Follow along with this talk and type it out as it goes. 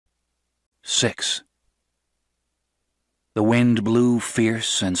6. The wind blew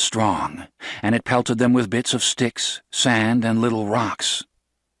fierce and strong, and it pelted them with bits of sticks, sand, and little rocks.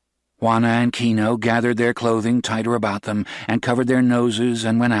 Juana and Kino gathered their clothing tighter about them and covered their noses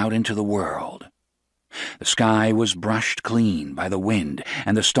and went out into the world. The sky was brushed clean by the wind,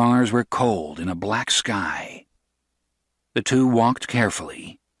 and the stars were cold in a black sky. The two walked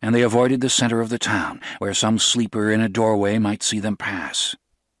carefully, and they avoided the center of the town, where some sleeper in a doorway might see them pass.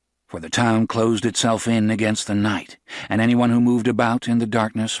 For the town closed itself in against the night, and anyone who moved about in the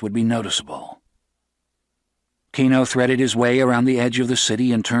darkness would be noticeable. Kino threaded his way around the edge of the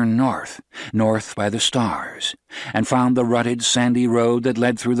city and turned north by the stars, and found the rutted, sandy road that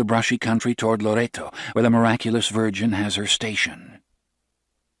led through the brushy country toward Loreto, where the miraculous Virgin has her station.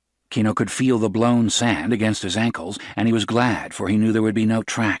 Kino could feel the blown sand against his ankles, and he was glad, for he knew there would be no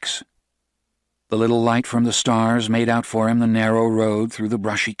tracks. The little light from the stars made out for him the narrow road through the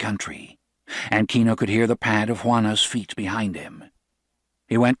brushy country, and Kino could hear the pad of Juana's feet behind him.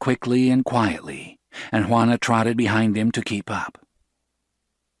 He went quickly and quietly, and Juana trotted behind him to keep up.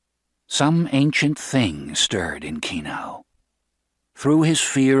 Some ancient thing stirred in Kino. Through his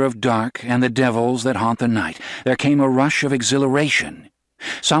fear of dark and the devils that haunt the night, there came a rush of exhilaration.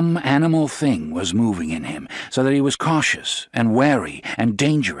 Some animal thing was moving in him, so that he was cautious and wary and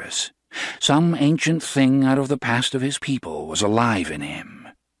dangerous. Some ancient thing out of the past of his people was alive in him.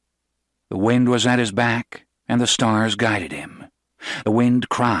 The wind was at his back, and the stars guided him. The wind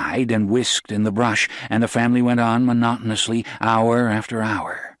cried and whisked in the brush, and the family went on monotonously, hour after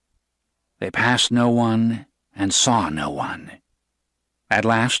hour. They passed no one and saw no one. At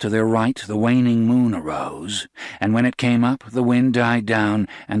last, to their right, the waning moon arose, and when it came up, the wind died down,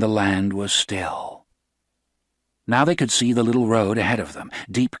 and the land was still. Now they could see the little road ahead of them,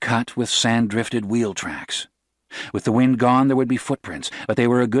 deep cut with sand-drifted wheel tracks. With the wind gone, there would be footprints, but they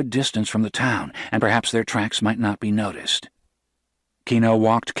were a good distance from the town, and perhaps their tracks might not be noticed. Kino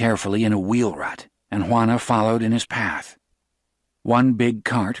walked carefully in a wheel rut, and Juana followed in his path. One big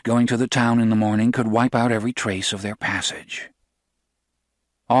cart going to the town in the morning could wipe out every trace of their passage.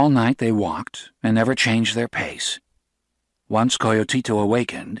 All night they walked, and never changed their pace. Once Coyotito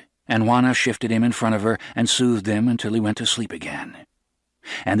awakened, and Juana shifted him in front of her and soothed him until he went to sleep again.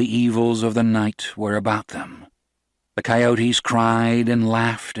 And the evils of the night were about them. The coyotes cried and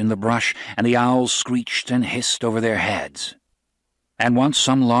laughed in the brush, and the owls screeched and hissed over their heads. And once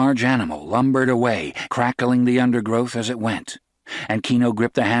some large animal lumbered away, crackling the undergrowth as it went, and Kino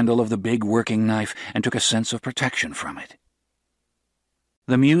gripped the handle of the big working knife and took a sense of protection from it.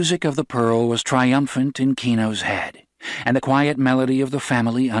 The music of the pearl was triumphant in Kino's head, and the quiet melody of the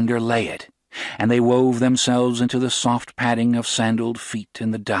family underlay it, and they wove themselves into the soft padding of sandaled feet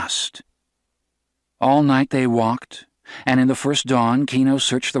in the dust. All night they walked, and in the first dawn Kino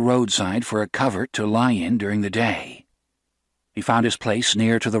searched the roadside for a covert to lie in during the day. He found his place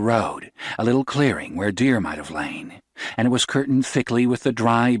near to the road, a little clearing where deer might have lain, and it was curtained thickly with the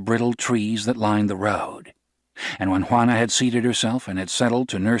dry, brittle trees that lined the road. And when Juana had seated herself and had settled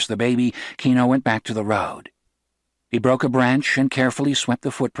to nurse the baby, Kino went back to the road. He broke a branch and carefully swept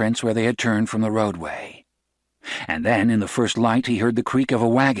the footprints where they had turned from the roadway. And then, in the first light, he heard the creak of a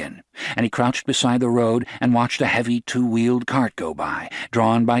wagon, and he crouched beside the road and watched a heavy two-wheeled cart go by,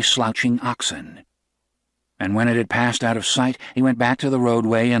 drawn by slouching oxen. And when it had passed out of sight, he went back to the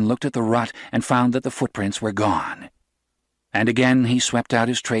roadway and looked at the rut and found that the footprints were gone. And again he swept out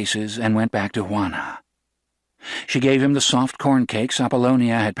his traces and went back to Juana. She gave him the soft corn cakes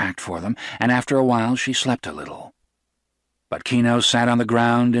Apollonia had packed for them, and after a while she slept a little. But Kino sat on the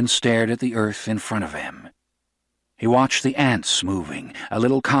ground and stared at the earth in front of him. He watched the ants moving, a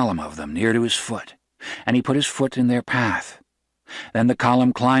little column of them near to his foot, and he put his foot in their path. Then the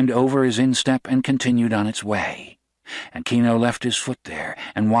column climbed over his instep and continued on its way, and Kino left his foot there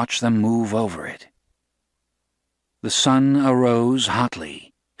and watched them move over it. The sun arose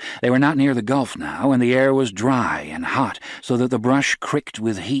hotly. They were not near the Gulf now, and the air was dry and hot, so that the brush cricked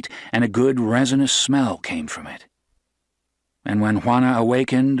with heat, and a good resinous smell came from it. And when Juana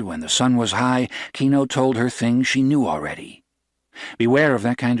awakened, when the sun was high, Kino told her things she knew already. "Beware of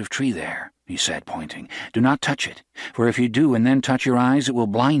that kind of tree there," he said, pointing. "Do not touch it, for if you do and then touch your eyes, it will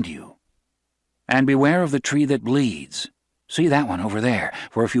blind you. And beware of the tree that bleeds. See that one over there,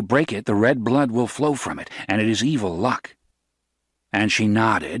 for if you break it, the red blood will flow from it, and it is evil luck." And she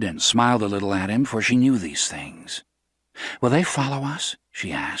nodded and smiled a little at him, for she knew these things. "Will they follow us?"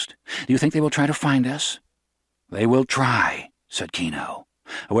 she asked. "Do you think they will try to find us?" "They will try," said Kino.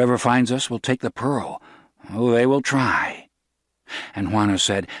 "Whoever finds us will take the pearl. Oh, they will try." And Juana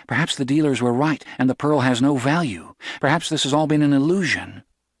said, "Perhaps the dealers were right, and the pearl has no value. Perhaps this has all been an illusion."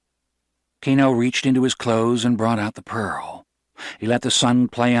 Kino reached into his clothes and brought out the pearl. He let the sun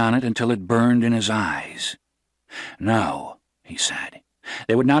play on it until it burned in his eyes. "No," he said.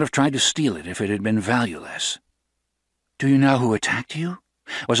 "They would not have tried to steal it if it had been valueless." "Do you know who attacked you?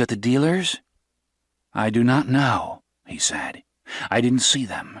 Was it the dealers?" "I do not know," he said. "I didn't see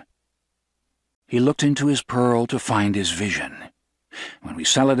them." He looked into his pearl to find his vision. "When we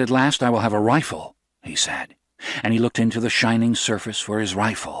sell it at last, I will have a rifle," he said, and he looked into the shining surface for his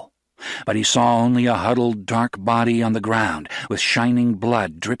rifle. But he saw only a huddled, dark body on the ground, with shining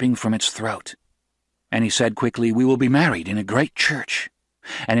blood dripping from its throat. And he said quickly, "We will be married in a great church."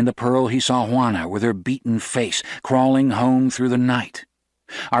 And in the pearl he saw Juana with her beaten face, crawling home through the night.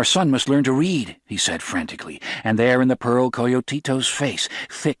 "Our son must learn to read," he said frantically, and there in the pearl Coyotito's face,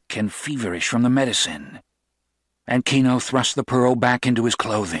 thick and feverish from the medicine. And Kino thrust the pearl back into his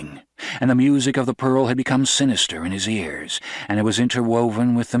clothing, and the music of the pearl had become sinister in his ears, and it was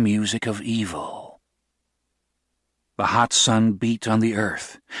interwoven with the music of evil. The hot sun beat on the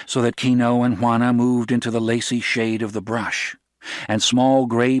earth, so that Kino and Juana moved into the lacy shade of the brush, and small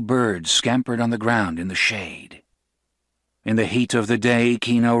gray birds scampered on the ground in the shade. In the heat of the day,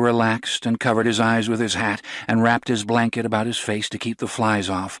 Kino relaxed and covered his eyes with his hat and wrapped his blanket about his face to keep the flies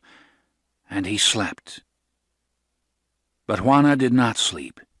off, and he slept. But Juana did not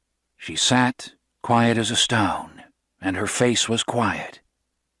sleep. She sat, quiet as a stone, and her face was quiet.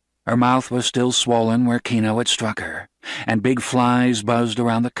 Her mouth was still swollen where Kino had struck her, and big flies buzzed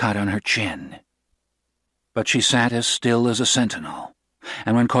around the cut on her chin. But she sat as still as a sentinel,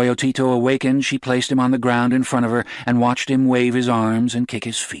 and when Coyotito awakened, she placed him on the ground in front of her and watched him wave his arms and kick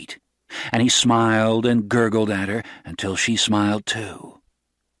his feet, and he smiled and gurgled at her until she smiled too.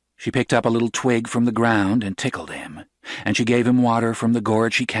 She picked up a little twig from the ground and tickled him, and she gave him water from the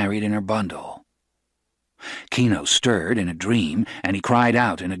gourd she carried in her bundle. Kino stirred in a dream, and he cried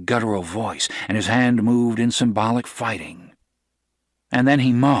out in a guttural voice, and his hand moved in symbolic fighting. And then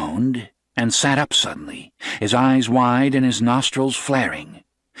he moaned and sat up suddenly, his eyes wide and his nostrils flaring.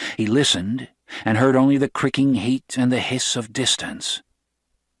 He listened, and heard only the cricking heat and the hiss of distance.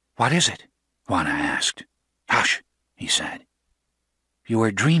 "What is it?" Juana asked. "Hush," he said. "You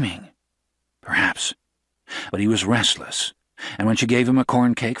were dreaming." "Perhaps." But he was restless, and when she gave him a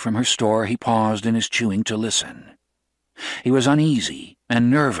corn cake from her store, he paused in his chewing to listen. He was uneasy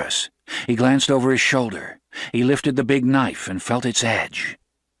and nervous. He glanced over his shoulder. He lifted the big knife and felt its edge.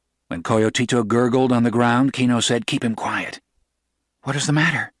 When Coyotito gurgled on the ground, Kino said, "Keep him quiet." "What is the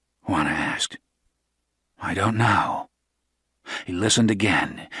matter?" Juana asked. "I don't know." He listened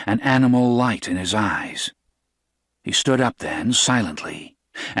again, an animal light in his eyes. He stood up then, silently,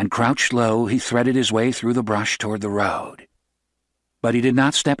 and crouched low, he threaded his way through the brush toward the road. But he did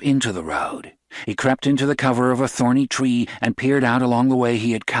not step into the road. He crept into the cover of a thorny tree and peered out along the way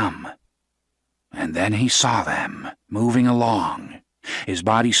he had come. And then he saw them, moving along. His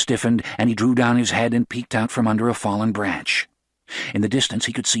body stiffened, and he drew down his head and peeked out from under a fallen branch. In the distance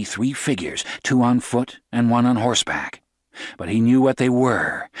he could see 3 figures, 2 on foot and 1 on horseback. But he knew what they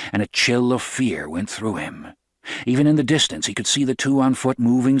were, and a chill of fear went through him. Even in the distance he could see the 2 on foot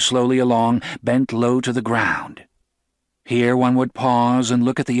moving slowly along, bent low to the ground. Here one would pause and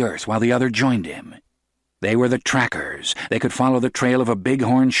look at the earth while the other joined him. They were the trackers. They could follow the trail of a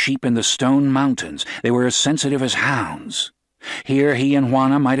bighorn sheep in the stone mountains. They were as sensitive as hounds. Here he and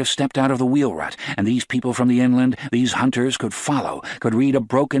Juana might have stepped out of the wheel rut, and these people from the inland, these hunters, could follow, could read a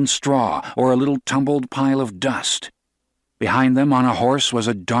broken straw or a little tumbled pile of dust. Behind them on a horse was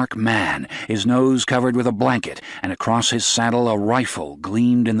a dark man, his nose covered with a blanket, and across his saddle a rifle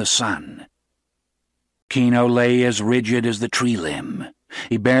gleamed in the sun. Kino lay as rigid as the tree limb.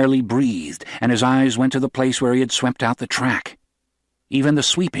 He barely breathed, and his eyes went to the place where he had swept out the track. Even the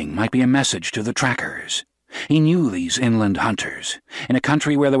sweeping might be a message to the trackers. He knew these inland hunters. In a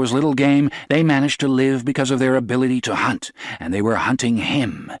country where there was little game, they managed to live because of their ability to hunt, and they were hunting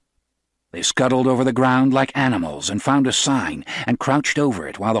him. They scuttled over the ground like animals and found a sign and crouched over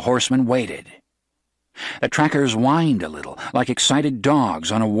it while the horsemen waited. The trackers whined a little, like excited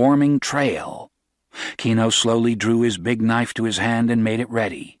dogs on a warming trail. Kino slowly drew his big knife to his hand and made it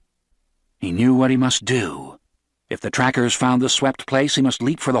ready. He knew what he must do. If the trackers found the swept place, he must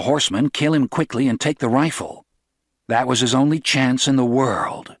leap for the horseman, kill him quickly, and take the rifle. That was his only chance in the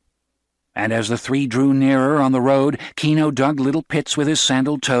world. And as the 3 drew nearer on the road, Kino dug little pits with his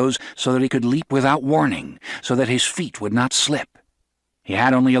sandaled toes so that he could leap without warning, so that his feet would not slip. He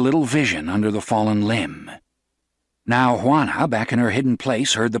had only a little vision under the fallen limb. Now Juana, back in her hidden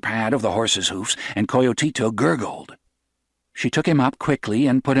place, heard the pad of the horse's hoofs, and Coyotito gurgled. She took him up quickly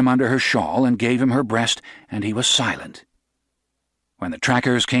and put him under her shawl and gave him her breast, and he was silent. When the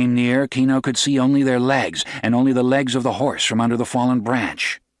trackers came near, Kino could see only their legs, and only the legs of the horse from under the fallen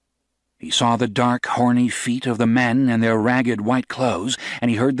branch. He saw the dark, horny feet of the men in their ragged white clothes, and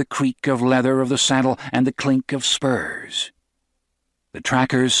he heard the creak of leather of the saddle and the clink of spurs. The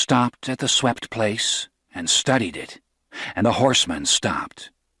trackers stopped at the swept place and studied it, and the horseman stopped.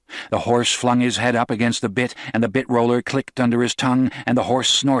 The horse flung his head up against the bit, and the bit roller clicked under his tongue, and the horse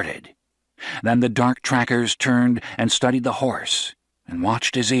snorted. Then the dark trackers turned and studied the horse, and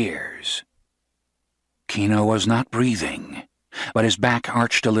watched his ears. Kino was not breathing, but his back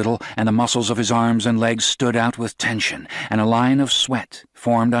arched a little, and the muscles of his arms and legs stood out with tension, and a line of sweat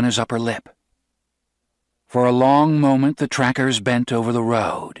formed on his upper lip. For a long moment the trackers bent over the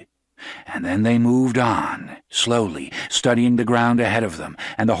road, and then they moved on, slowly, studying the ground ahead of them,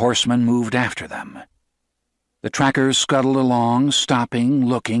 and the horsemen moved after them. The trackers scuttled along, stopping,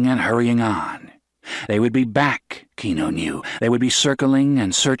 looking, and hurrying on. They would be back, Kino knew. They would be circling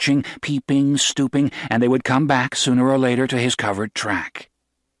and searching, peeping, stooping, and they would come back sooner or later to his covered track.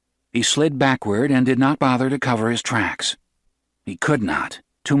 He slid backward and did not bother to cover his tracks. He could not.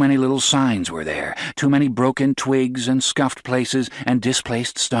 Too many little signs were there, too many broken twigs and scuffed places and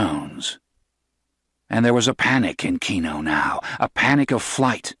displaced stones. And there was a panic in Kino now, a panic of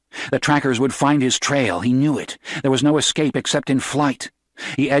flight. The trackers would find his trail, he knew it. There was no escape except in flight.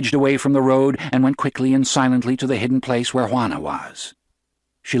 He edged away from the road and went quickly and silently to the hidden place where Juana was.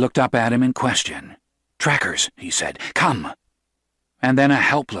 She looked up at him in question. "Trackers," he said, "come." And then a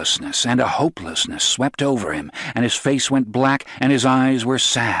helplessness and a hopelessness swept over him, and his face went black and his eyes were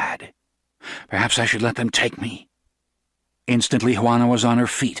sad. "Perhaps I should let them take me." Instantly Juana was on her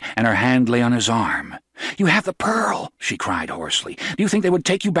feet, and her hand lay on his arm. "You have the pearl," she cried hoarsely. "Do you think they would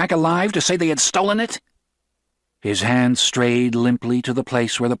take you back alive to say they had stolen it?" His hand strayed limply to the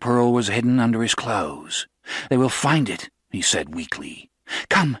place where the pearl was hidden under his clothes. "They will find it," he said weakly.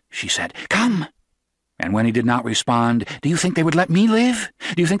 "Come," she said, "come." And when he did not respond, "Do you think they would let me live?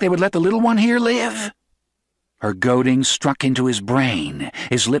 Do you think they would let the little one here live?" Her goading struck into his brain.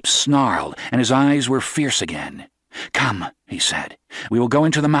 His lips snarled, and his eyes were fierce again. "Come," he said. "We will go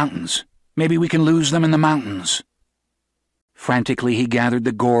into the mountains. Maybe we can lose them in the mountains." Frantically he gathered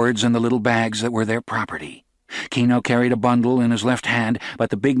the gourds and the little bags that were their property. Kino carried a bundle in his left hand, but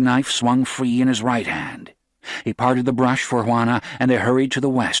the big knife swung free in his right hand. He parted the brush for Juana, and they hurried to the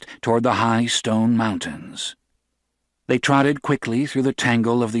west, toward the high stone mountains. They trotted quickly through the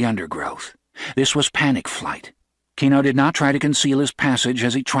tangle of the undergrowth. This was panic flight. Kino did not try to conceal his passage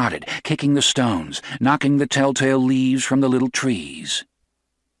as he trotted, kicking the stones, knocking the telltale leaves from the little trees.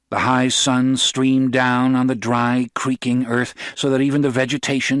 The high sun streamed down on the dry, creaking earth so that even the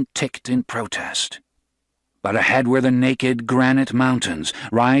vegetation ticked in protest. But ahead were the naked granite mountains,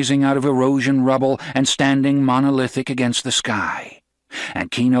 rising out of erosion rubble and standing monolithic against the sky.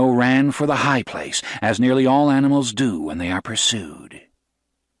 And Kino ran for the high place, as nearly all animals do when they are pursued.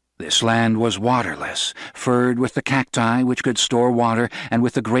 This land was waterless, furred with the cacti which could store water, and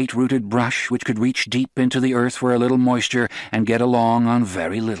with the great rooted brush which could reach deep into the earth for a little moisture and get along on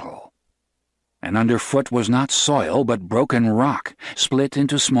very little. And underfoot was not soil, but broken rock, split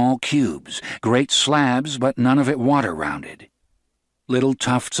into small cubes, great slabs, but none of it water-rounded. Little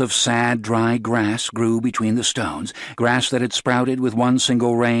tufts of sad, dry grass grew between the stones, grass that had sprouted with one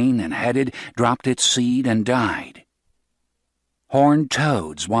single rain and headed, dropped its seed, and died. Horned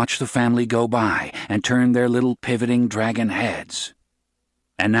toads watched the family go by and turned their little pivoting dragon heads.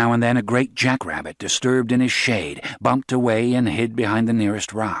 And now and then a great jackrabbit, disturbed in his shade, bumped away and hid behind the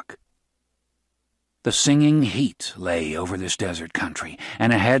nearest rock. The singing heat lay over this desert country,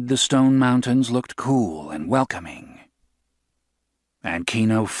 and ahead the stone mountains looked cool and welcoming. And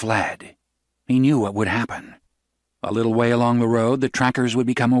Kino fled. He knew what would happen. A little way along the road, the trackers would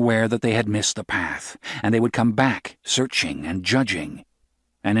become aware that they had missed the path, and they would come back, searching and judging.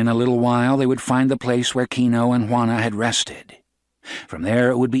 And in a little while they would find the place where Kino and Juana had rested. From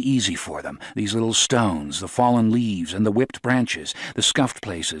there it would be easy for them, these little stones, the fallen leaves and the whipped branches, the scuffed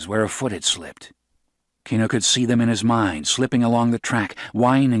places where a foot had slipped. Kino could see them in his mind, slipping along the track,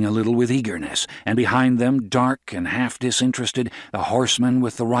 whining a little with eagerness, and behind them, dark and half-disinterested, the horseman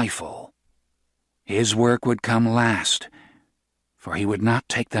with the rifle. His work would come last, for he would not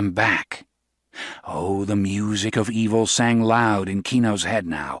take them back. Oh, the music of evil sang loud in Kino's head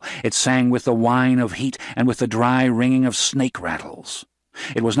now. It sang with the whine of heat and with the dry ringing of snake rattles.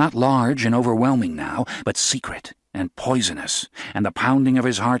 It was not large and overwhelming now, but secret and poisonous, and the pounding of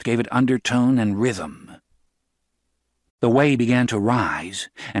his heart gave it undertone and rhythm. The way began to rise,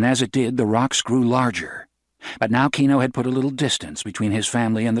 and as it did, the rocks grew larger. But now Kino had put a little distance between his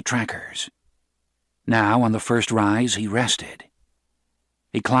family and the trackers. Now, on the first rise, he rested.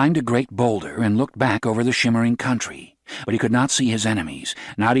 He climbed a great boulder and looked back over the shimmering country, but he could not see his enemies,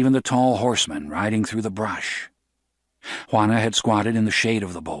 not even the tall horseman riding through the brush. Juana had squatted in the shade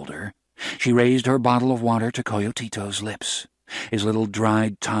of the boulder. She raised her bottle of water to Coyotito's lips. His little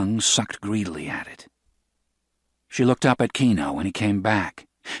dried tongue sucked greedily at it. She looked up at Kino when he came back.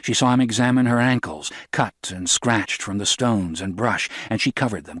 She saw him examine her ankles, cut and scratched from the stones and brush, and she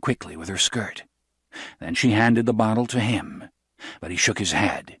covered them quickly with her skirt. Then she handed the bottle to him, but he shook his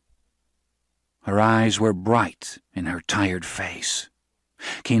head. Her eyes were bright in her tired face.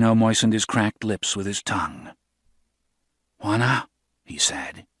 Kino moistened his cracked lips with his tongue. "Juana," he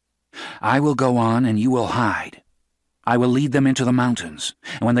said, "I will go on and you will hide. I will lead them into the mountains,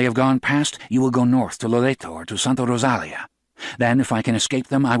 and when they have gone past, you will go north to Loreto or to Santa Rosalia. Then, if I can escape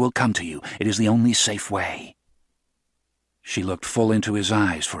them, I will come to you. It is the only safe way." She looked full into his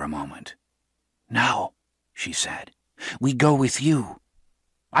eyes for a moment. "No," she said. "We go with you."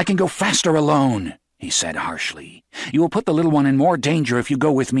 "I can go faster alone," he said harshly. "You will put the little one in more danger if you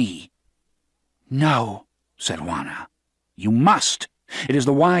go with me." "No," said Juana. "You must. It is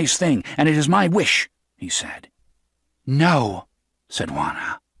the wise thing, and it is my wish," he said. "No," said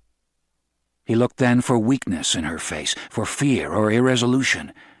Juana. He looked then for weakness in her face, for fear or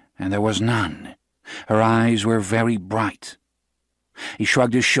irresolution, and there was none. Her eyes were very bright. He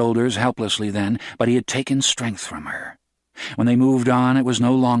shrugged his shoulders helplessly then, but he had taken strength from her. When they moved on, it was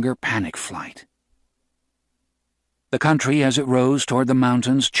no longer panic flight. The country, as it rose toward the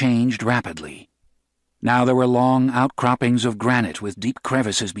mountains, changed rapidly. Now there were long outcroppings of granite with deep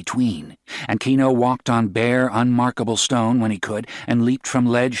crevices between, and Kino walked on bare, unmarkable stone when he could, and leaped from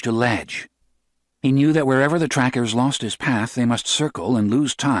ledge to ledge. He knew that wherever the trackers lost his path, they must circle and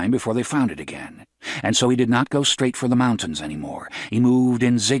lose time before they found it again, and so he did not go straight for the mountains any more. He moved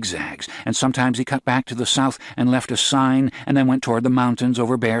in zigzags, and sometimes he cut back to the south and left a sign, and then went toward the mountains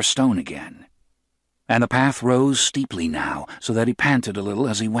over bare stone again. And the path rose steeply now, so that he panted a little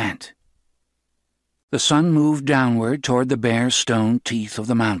as he went. The sun moved downward toward the bare stone teeth of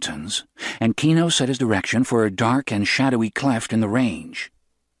the mountains, and Kino set his direction for a dark and shadowy cleft in the range.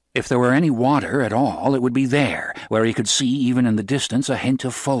 If there were any water at all, it would be there, where he could see even in the distance a hint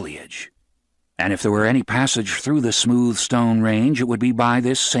of foliage. And if there were any passage through the smooth stone range, it would be by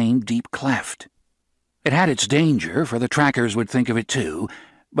this same deep cleft. It had its danger, for the trackers would think of it too,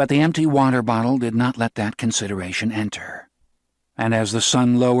 but the empty water bottle did not let that consideration enter. And as the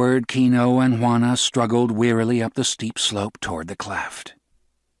sun lowered, Kino and Juana struggled wearily up the steep slope toward the cleft.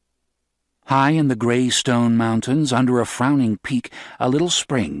 High in the gray stone mountains, under a frowning peak, a little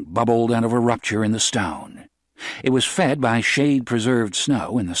spring bubbled out of a rupture in the stone. It was fed by shade-preserved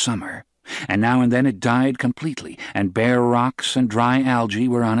snow in the summer, and now and then it died completely, and bare rocks and dry algae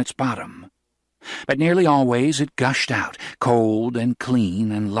were on its bottom. But nearly always it gushed out, cold and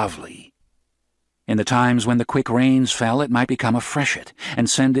clean and lovely. In the times when the quick rains fell, it might become a freshet, and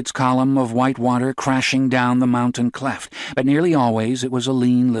send its column of white water crashing down the mountain cleft, but nearly always it was a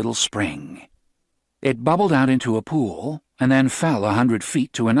lean little spring. It bubbled out into a pool, and then fell 100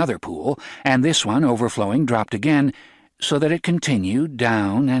 feet to another pool, and this one, overflowing, dropped again, so that it continued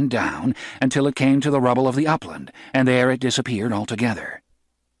down and down until it came to the rubble of the upland, and there it disappeared altogether.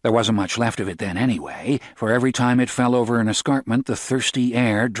 There wasn't much left of it then anyway, for every time it fell over an escarpment the thirsty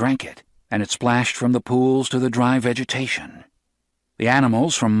air drank it, and it splashed from the pools to the dry vegetation. The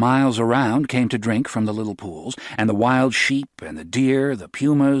animals from miles around came to drink from the little pools, and the wild sheep and the deer, the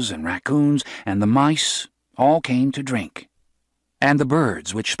pumas and raccoons and the mice all came to drink. And the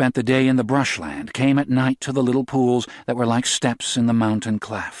birds, which spent the day in the brushland, came at night to the little pools that were like steps in the mountain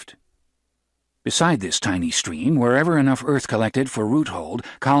cleft. Beside this tiny stream, wherever enough earth collected for root-hold,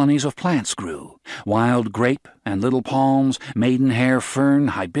 colonies of plants grew, wild grape and little palms, maidenhair fern,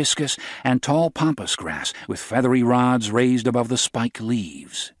 hibiscus, and tall pampas grass with feathery rods raised above the spike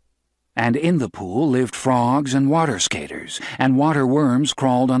leaves. And in the pool lived frogs and water skaters, and water worms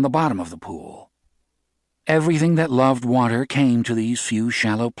crawled on the bottom of the pool. Everything that loved water came to these few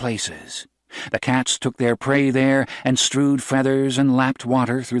shallow places. The cats took their prey there and strewed feathers and lapped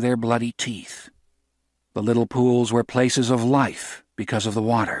water through their bloody teeth. The little pools were places of life because of the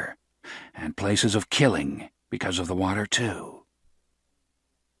water, and places of killing because of the water too.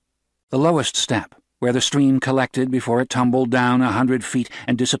 The lowest step, where the stream collected before it tumbled down 100 feet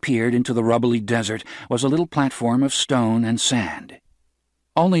and disappeared into the rubbly desert, was a little platform of stone and sand.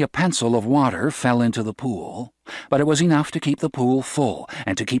 Only a pencil of water fell into the pool, but it was enough to keep the pool full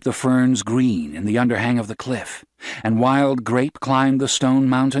and to keep the ferns green in the underhang of the cliff, and wild grape climbed the stone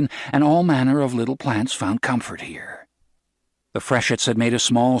mountain, and all manner of little plants found comfort here. The freshets had made a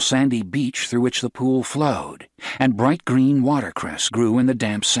small sandy beach through which the pool flowed, and bright green watercress grew in the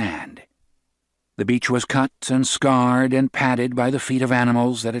damp sand. The beach was cut and scarred and padded by the feet of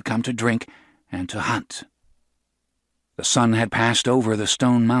animals that had come to drink and to hunt. The sun had passed over the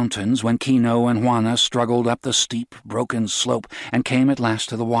stone mountains when Kino and Juana struggled up the steep, broken slope and came at last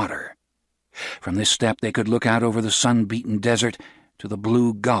to the water. From this step they could look out over the sun-beaten desert to the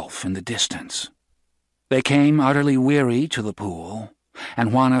blue gulf in the distance. They came utterly weary to the pool,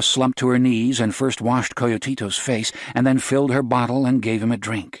 and Juana slumped to her knees and first washed Coyotito's face and then filled her bottle and gave him a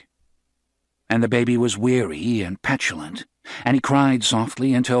drink. And the baby was weary and petulant, and he cried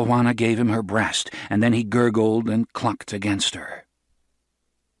softly until Juana gave him her breast, and then he gurgled and clucked against her.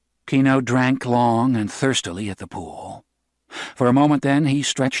 Kino drank long and thirstily at the pool. For a moment then he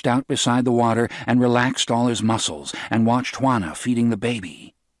stretched out beside the water and relaxed all his muscles and watched Juana feeding the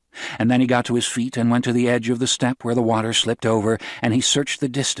baby. And then he got to his feet and went to the edge of the step where the water slipped over, and he searched the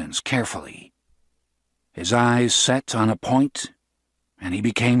distance carefully. His eyes set on a point, and he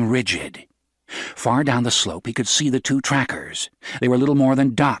became rigid. Far down the slope he could see the two trackers. They were little more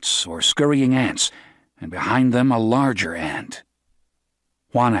than dots or scurrying ants, and behind them a larger ant.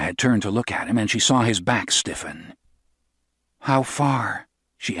 Juana had turned to look at him, and she saw his back stiffen. "How far?"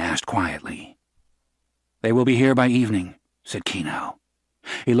 she asked quietly. "They will be here by evening," said Kino.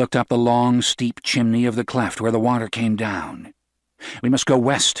 He looked up the long, steep chimney of the cleft where the water came down. "We must go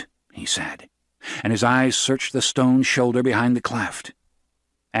west," he said, and his eyes searched the stone shoulder behind the cleft.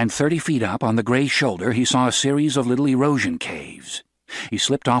 And 30 feet up on the gray shoulder he saw a series of little erosion caves. He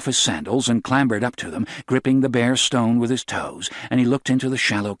slipped off his sandals and clambered up to them, gripping the bare stone with his toes, and he looked into the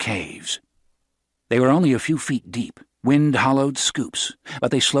shallow caves. They were only a few feet deep, wind-hollowed scoops,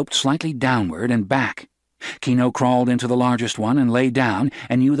 but they sloped slightly downward and back. Kino crawled into the largest one and lay down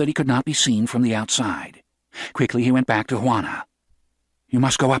and knew that he could not be seen from the outside. Quickly he went back to Juana. "You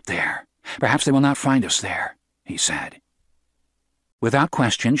must go up there. Perhaps they will not find us there," he said. Without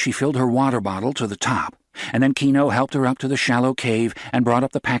question she filled her water bottle to the top, and then Kino helped her up to the shallow cave and brought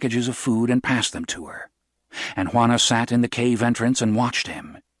up the packages of food and passed them to her. And Juana sat in the cave entrance and watched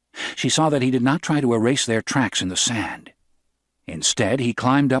him. She saw that he did not try to erase their tracks in the sand. Instead, he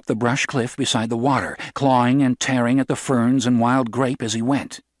climbed up the brush cliff beside the water, clawing and tearing at the ferns and wild grape as he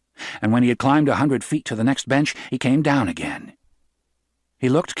went. And when he had climbed 100 feet to the next bench, he came down again. He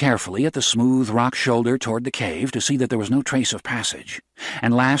looked carefully at the smooth rock shoulder toward the cave to see that there was no trace of passage,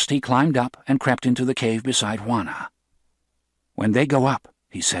 and last he climbed up and crept into the cave beside Juana. "When they go up,"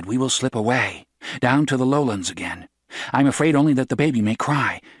 he said, "we will slip away, down to the lowlands again. I'm afraid only that the baby may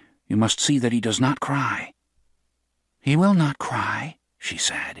cry. You must see that he does not cry." "He will not cry," she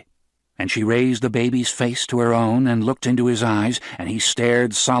said, and she raised the baby's face to her own and looked into his eyes, and he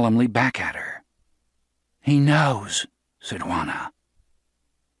stared solemnly back at her. "He knows," said Juana.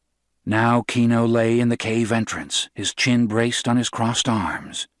 Now Kino lay in the cave entrance, his chin braced on his crossed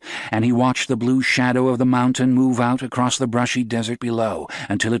arms, and he watched the blue shadow of the mountain move out across the brushy desert below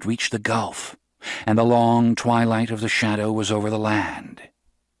until it reached the gulf, and the long twilight of the shadow was over the land.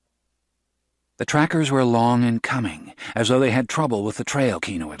 The trackers were long in coming, as though they had trouble with the trail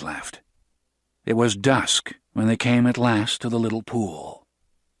Kino had left. It was dusk when they came at last to the little pool,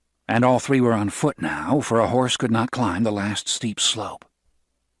 and all three were on foot now, for a horse could not climb the last steep slope.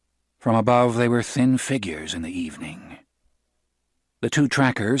 From above they were thin figures in the evening. The two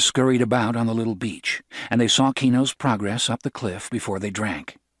trackers scurried about on the little beach, and they saw Kino's progress up the cliff before they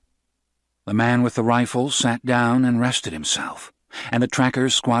drank. The man with the rifle sat down and rested himself, and the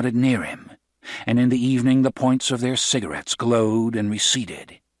trackers squatted near him, and in the evening the points of their cigarettes glowed and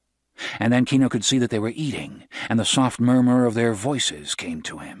receded. And then Kino could see that they were eating, and the soft murmur of their voices came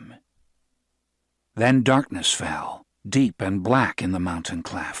to him. Then darkness fell, deep and black in the mountain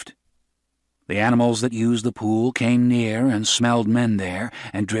cleft. The animals that used the pool came near and smelled men there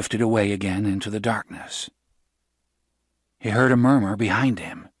and drifted away again into the darkness. He heard a murmur behind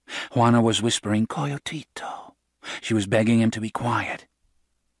him. Juana was whispering, "Coyotito." She was begging him to be quiet.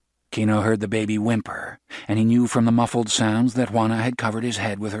 Kino heard the baby whimper, and he knew from the muffled sounds that Juana had covered his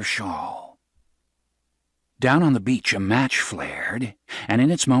head with her shawl. Down on the beach a match flared, and in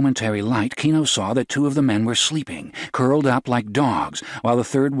its momentary light Kino saw that two of the men were sleeping, curled up like dogs, while the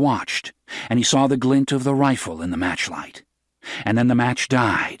third watched, and he saw the glint of the rifle in the matchlight. And then the match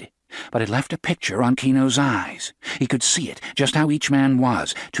died, but it left a picture on Kino's eyes. He could see it, just how each man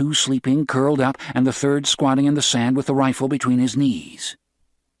was, two sleeping, curled up, and the third squatting in the sand with the rifle between his knees.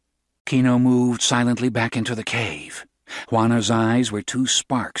 Kino moved silently back into the cave. Juana's eyes were two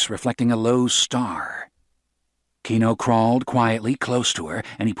sparks reflecting a low star. Kino crawled quietly close to her,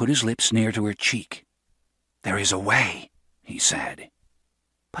 and he put his lips near to her cheek. "There is a way," he said.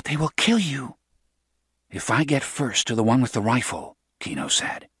 "But they will kill you." "If I get first to the one with the rifle," Kino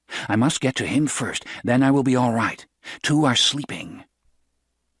said. "I must get to him first, then I will be all right. 2 are sleeping."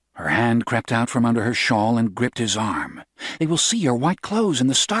 Her hand crept out from under her shawl and gripped his arm. "They will see your white clothes in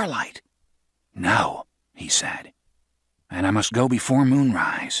the starlight." "No," he said. "And I must go before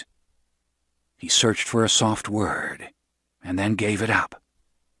moonrise." He searched for a soft word, and then gave it up.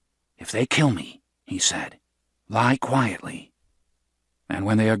 "If they kill me," he said, "lie quietly. And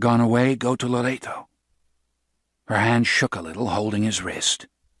when they are gone away, go to Loreto." Her hand shook a little, holding his wrist.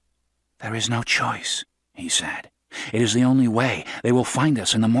 "There is no choice," he said. "It is the only way. They will find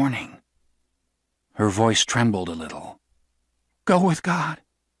us in the morning." Her voice trembled a little. "Go with God,"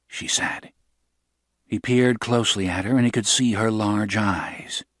 she said. He peered closely at her, and he could see her large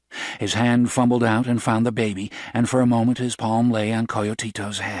eyes. His hand fumbled out and found the baby, and for a moment his palm lay on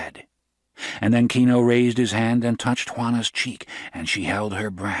Coyotito's head. And then Kino raised his hand and touched Juana's cheek, and she held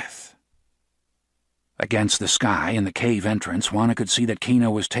her breath. Against the sky, in the cave entrance, Juana could see that Kino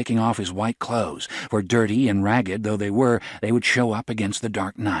was taking off his white clothes, for dirty and ragged though they were, they would show up against the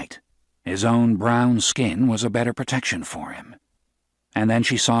dark night. His own brown skin was a better protection for him. And then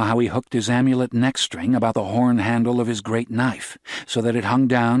she saw how he hooked his amulet neck string about the horn handle of his great knife, so that it hung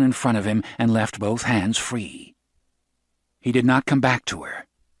down in front of him and left both hands free. He did not come back to her.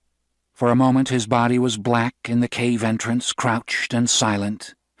 For a moment his body was black in the cave entrance, crouched and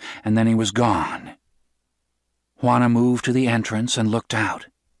silent, and then he was gone. Juana moved to the entrance and looked out.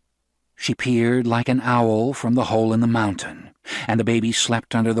 She peered like an owl from the hole in the mountain, and the baby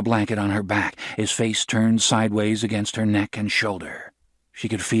slept under the blanket on her back, his face turned sideways against her neck and shoulder. She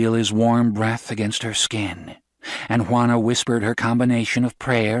could feel his warm breath against her skin, and Juana whispered her combination of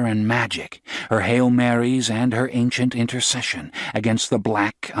prayer and magic, her Hail Marys and her ancient intercession against the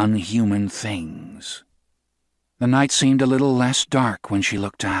black, unhuman things. The night seemed a little less dark when she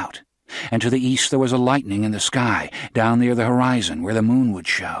looked out, and to the east there was a lightning in the sky, down near the horizon where the moon would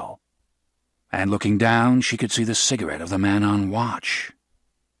show. And looking down, she could see the cigarette of the man on watch.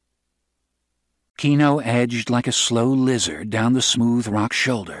 Kino edged like a slow lizard down the smooth rock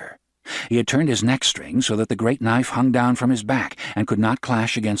shoulder. He had turned his neck string so that the great knife hung down from his back and could not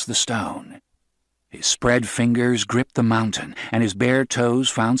clash against the stone. His spread fingers gripped the mountain, and his bare toes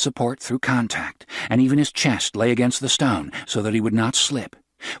found support through contact, and even his chest lay against the stone so that he would not slip.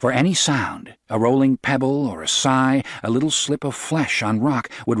 For any sound, a rolling pebble or a sigh, a little slip of flesh on rock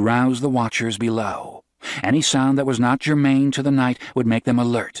would rouse the watchers below. Any sound that was not germane to the night would make them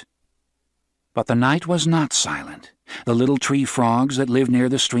alert. But the night was not silent. The little tree frogs that lived near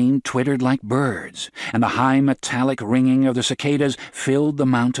the stream twittered like birds, and the high metallic ringing of the cicadas filled the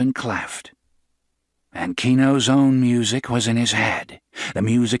mountain cleft. And Kino's own music was in his head, the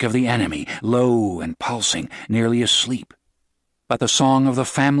music of the enemy, low and pulsing, nearly asleep. But the song of the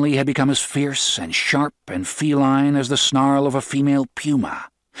family had become as fierce and sharp and feline as the snarl of a female puma.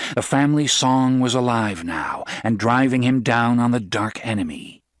 The family song was alive now, and driving him down on the dark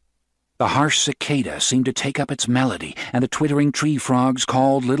enemy. The harsh cicada seemed to take up its melody, and the twittering tree frogs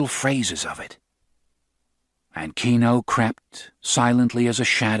called little phrases of it. And Kino crept, silently as a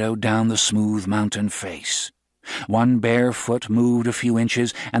shadow, down the smooth mountain face. One bare foot moved a few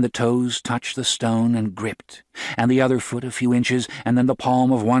inches, and the toes touched the stone and gripped, and the other foot a few inches, and then the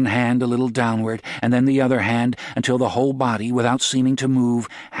palm of one hand a little downward, and then the other hand, until the whole body, without seeming to move,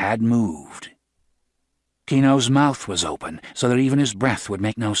 had moved. Kino's mouth was open, so that even his breath would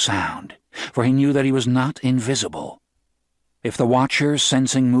make no sound, for he knew that he was not invisible. If the watcher,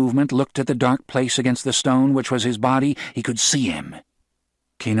 sensing movement, looked at the dark place against the stone which was his body, he could see him.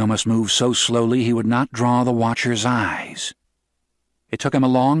 Kino must move so slowly he would not draw the watcher's eyes. It took him a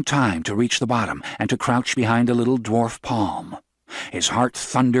long time to reach the bottom and to crouch behind a little dwarf palm. His heart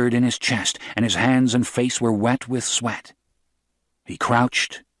thundered in his chest, and his hands and face were wet with sweat. He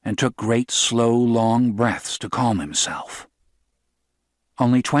crouched and took great, slow, long breaths to calm himself.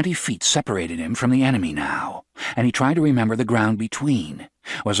 Only 20 feet separated him from the enemy now, and he tried to remember the ground between.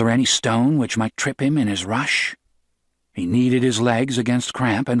 Was there any stone which might trip him in his rush? He kneaded his legs against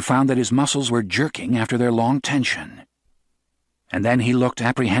cramp and found that his muscles were jerking after their long tension. And then he looked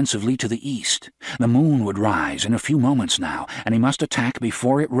apprehensively to the east. The moon would rise in a few moments now, and he must attack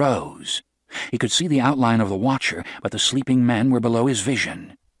before it rose. He could see the outline of the watcher, but the sleeping men were below his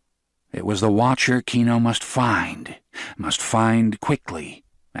vision. It was the watcher Kino must find quickly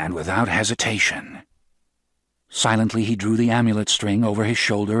and without hesitation. Silently he drew the amulet string over his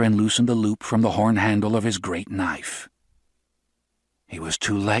shoulder and loosened the loop from the horn handle of his great knife. He was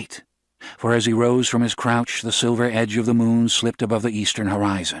too late, for as he rose from his crouch, the silver edge of the moon slipped above the eastern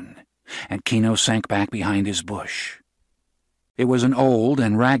horizon, and Kino sank back behind his bush. It was an old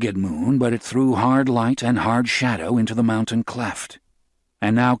and ragged moon, but it threw hard light and hard shadow into the mountain cleft.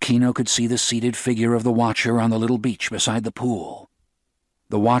 And now Kino could see the seated figure of the watcher on the little beach beside the pool.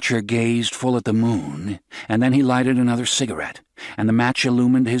 The watcher gazed full at the moon, and then he lighted another cigarette, and the match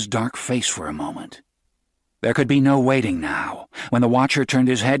illumined his dark face for a moment. There could be no waiting now. When the watcher turned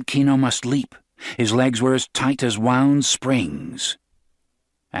his head, Kino must leap. His legs were as tight as wound springs.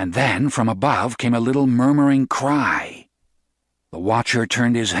 And then, from above, came a little murmuring cry. The watcher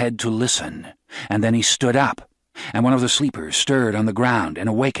turned his head to listen, and then he stood up, and one of the sleepers stirred on the ground and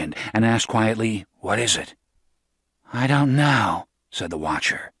awakened and asked quietly, "What is it?" "I don't know," said the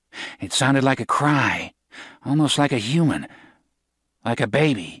watcher. "It sounded like a cry, almost like a human, like a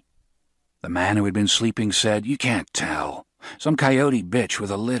baby." The man who had been sleeping said, "You can't tell. Some coyote bitch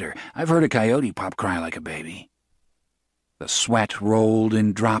with a litter. I've heard a coyote pup cry like a baby." The sweat rolled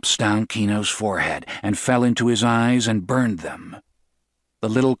in drops down Kino's forehead and fell into his eyes and burned them. The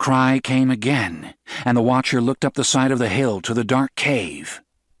little cry came again, and the watcher looked up the side of the hill to the dark cave.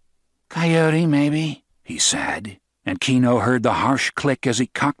 "Coyote, maybe," he said, and Kino heard the harsh click as he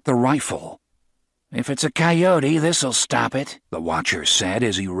cocked the rifle. "If it's a coyote, this'll stop it," the watcher said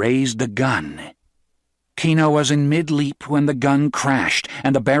as he raised the gun. Kino was in mid-leap when the gun crashed,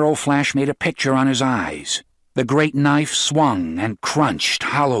 and the barrel flash made a picture on his eyes. The great knife swung and crunched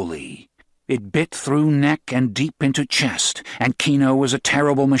hollowly. It bit through neck and deep into chest, and Kino was a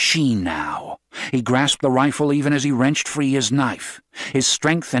terrible machine now. He grasped the rifle even as he wrenched free his knife. His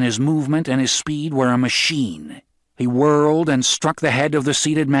strength and his movement and his speed were a machine. He whirled and struck the head of the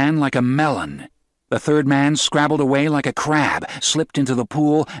seated man like a melon. The third man scrabbled away like a crab, slipped into the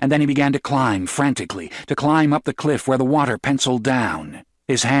pool, and then he began to climb frantically, to climb up the cliff where the water penciled down.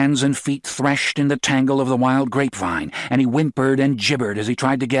 His hands and feet threshed in the tangle of the wild grapevine, and he whimpered and gibbered as he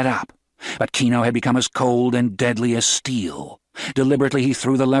tried to get up. But Kino had become as cold and deadly as steel. Deliberately he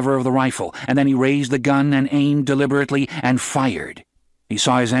threw the lever of the rifle, and then he raised the gun and aimed deliberately and fired. He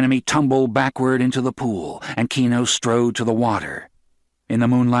saw his enemy tumble backward into the pool, and Kino strode to the water. In the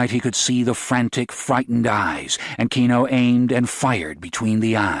moonlight he could see the frantic, frightened eyes, and Kino aimed and fired between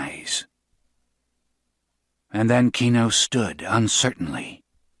the eyes. And then Kino stood uncertainly.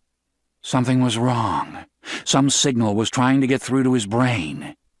 Something was wrong. Some signal was trying to get through to his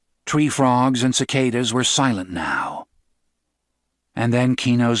brain. Tree frogs and cicadas were silent now. And then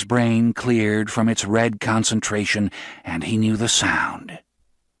Kino's brain cleared from its red concentration, and he knew the sound.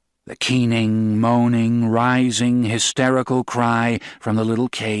 The keening, moaning, rising, hysterical cry from the little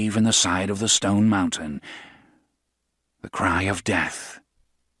cave in the side of the stone mountain. The cry of death.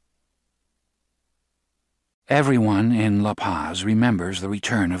 Everyone in La Paz remembers the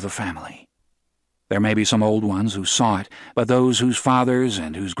return of the family. There may be some old ones who saw it, but those whose fathers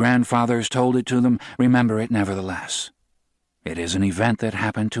and whose grandfathers told it to them remember it nevertheless. It is an event that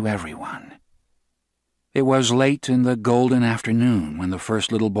happened to everyone. It was late in the golden afternoon when the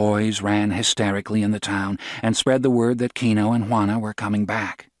first little boys ran hysterically in the town and spread the word that Kino and Juana were coming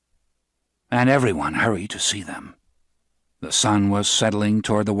back. And everyone hurried to see them. The sun was settling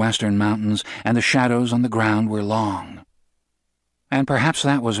toward the western mountains, and the shadows on the ground were long. And perhaps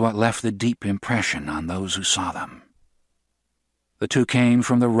that was what left the deep impression on those who saw them. The two came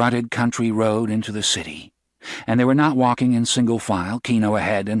from the rutted country road into the city, and they were not walking in single file, Kino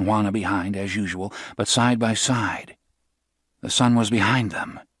ahead and Juana behind as usual, but side by side. The sun was behind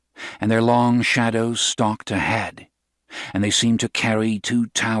them, and their long shadows stalked ahead, and they seemed to carry two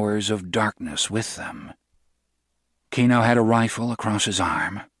towers of darkness with them. Kino had a rifle across his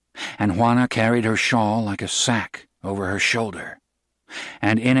arm, and Juana carried her shawl like a sack over her shoulder,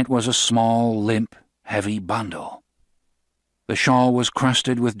 and in it was a small, limp, heavy bundle. The shawl was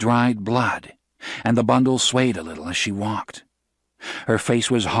crusted with dried blood, and the bundle swayed a little as she walked. Her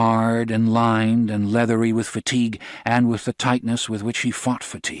face was hard and lined and leathery with fatigue and with the tightness with which she fought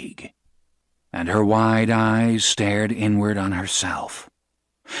fatigue, and her wide eyes stared inward on herself.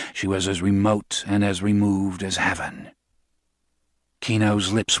 She was as remote and as removed as heaven.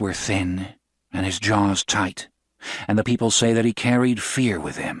 Kino's lips were thin, and his jaws tight, and the people say that he carried fear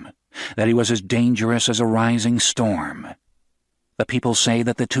with him, that he was as dangerous as a rising storm. The people say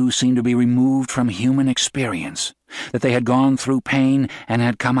that the two seemed to be removed from human experience, that they had gone through pain and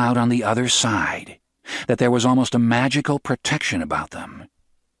had come out on the other side, that there was almost a magical protection about them.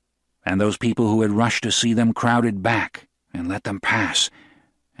 And those people who had rushed to see them crowded back and let them pass,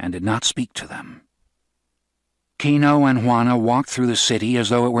 and did not speak to them. Kino and Juana walked through the city as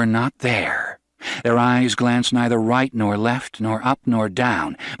though it were not there. Their eyes glanced neither right nor left, nor up nor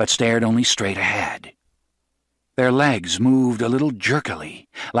down, but stared only straight ahead. Their legs moved a little jerkily,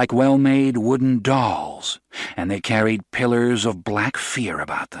 like well-made wooden dolls, and they carried pillars of black fear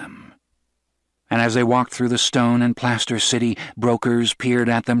about them. And as they walked through the stone and plaster city, brokers peered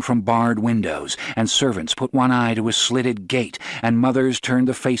at them from barred windows, and servants put one eye to a slitted gate, and mothers turned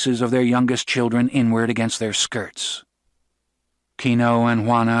the faces of their youngest children inward against their skirts. Kino and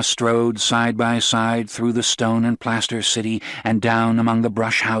Juana strode side by side through the stone and plaster city and down among the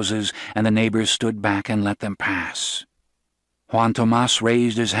brush houses, and the neighbors stood back and let them pass. Juan Tomas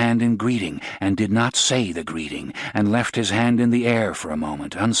raised his hand in greeting and did not say the greeting, and left his hand in the air for a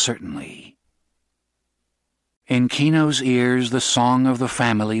moment, uncertainly. In Kino's ears the song of the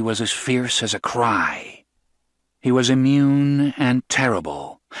family was as fierce as a cry. He was immune and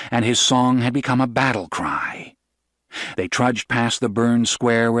terrible, and his song had become a battle cry. They trudged past the burned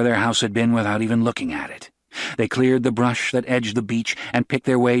square where their house had been without even looking at it. They cleared the brush that edged the beach and picked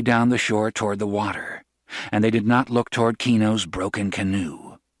their way down the shore toward the water, and they did not look toward Kino's broken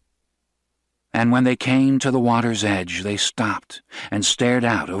canoe. And when they came to the water's edge, they stopped and stared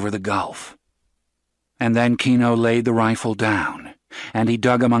out over the gulf. And then Kino laid the rifle down, and he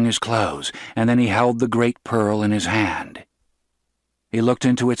dug among his clothes, and then he held the great pearl in his hand. He looked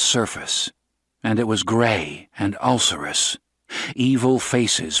into its surface, and it was gray and ulcerous. Evil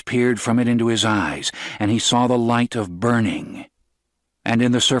faces peered from it into his eyes, and he saw the light of burning. And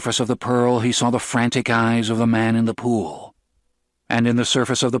in the surface of the pearl he saw the frantic eyes of the man in the pool. And in the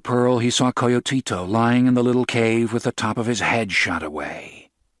surface of the pearl he saw Coyotito lying in the little cave with the top of his head shot away.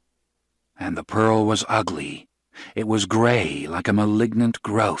 And the pearl was ugly. It was gray like a malignant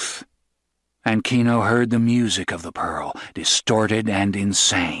growth. And Kino heard the music of the pearl, distorted and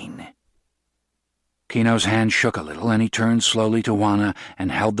insane. Kino's hand shook a little, and he turned slowly to Juana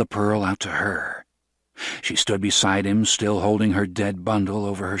and held the pearl out to her. She stood beside him, still holding her dead bundle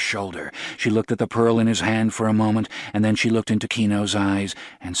over her shoulder. She looked at the pearl in his hand for a moment, and then she looked into Kino's eyes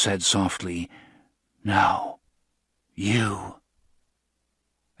and said softly, "No, you."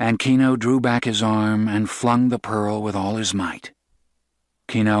 And Kino drew back his arm and flung the pearl with all his might.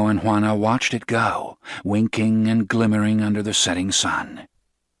 Kino and Juana watched it go, winking and glimmering under the setting sun.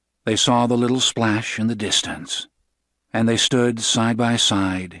 They saw the little splash in the distance, and they stood side by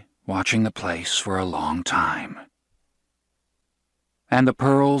side, watching the place for a long time. And the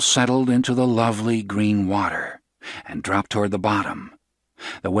pearl settled into the lovely green water and dropped toward the bottom.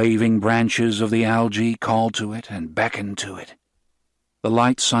 The waving branches of the algae called to it and beckoned to it. The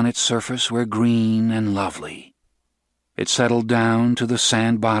lights on its surface were green and lovely. It settled down to the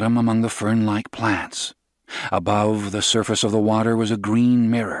sand bottom among the fern-like plants. Above the surface of the water was a green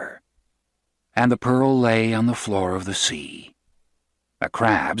mirror, and the pearl lay on the floor of the sea. A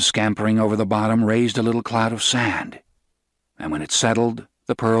crab scampering over the bottom raised a little cloud of sand, and when it settled,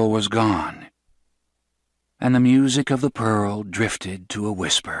 the pearl was gone, and the music of the pearl drifted to a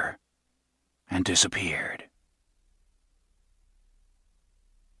whisper and disappeared.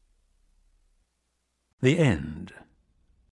 The end.